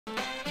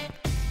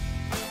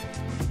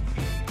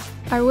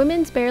Our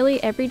women's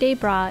Barely Everyday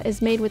Bra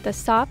is made with a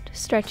soft,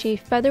 stretchy,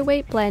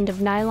 featherweight blend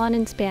of nylon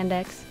and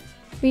spandex.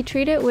 We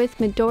treat it with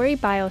Midori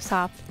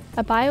BioSoft,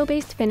 a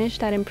bio-based finish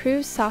that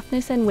improves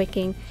softness and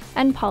wicking,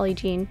 and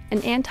Polygene,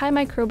 an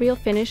antimicrobial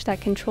finish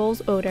that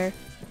controls odor.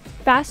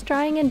 Fast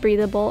drying and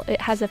breathable, it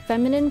has a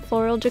feminine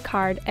floral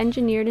jacquard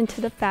engineered into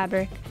the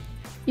fabric.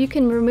 You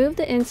can remove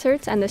the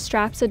inserts and the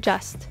straps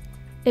adjust.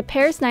 It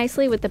pairs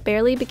nicely with the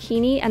Barely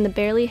Bikini and the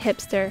Barely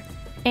Hipster,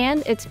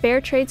 and it's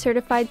Fair Trade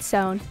certified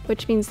sewn,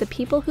 which means the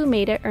people who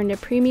made it earned a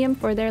premium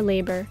for their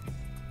labor.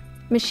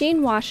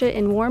 Machine wash it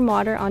in warm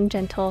water on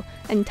gentle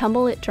and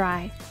tumble it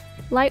dry.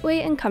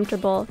 Lightweight and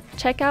comfortable,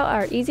 check out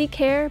our Easy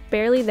Care,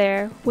 Barely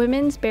There,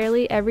 Women's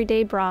Barely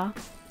Everyday Bra.